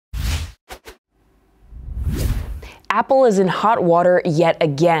Apple is in hot water yet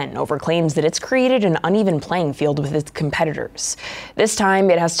again over claims that it's created an uneven playing field with its competitors. This time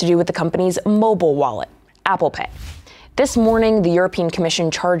it has to do with the company's mobile wallet, Apple Pay. This morning, the European Commission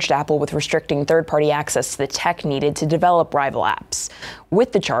charged Apple with restricting third-party access to the tech needed to develop rival apps.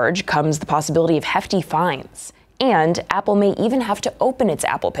 With the charge comes the possibility of hefty fines, and Apple may even have to open its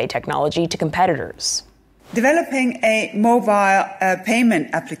Apple Pay technology to competitors. Developing a mobile payment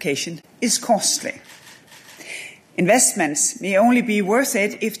application is costly. Investments may only be worth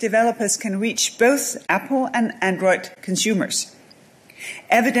it if developers can reach both Apple and Android consumers.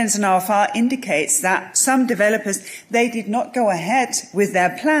 Evidence in our file indicates that some developers, they did not go ahead with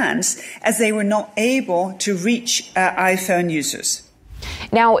their plans as they were not able to reach iPhone users.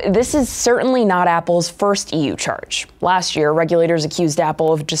 Now, this is certainly not Apple's first EU charge. Last year, regulators accused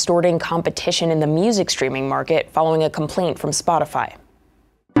Apple of distorting competition in the music streaming market following a complaint from Spotify.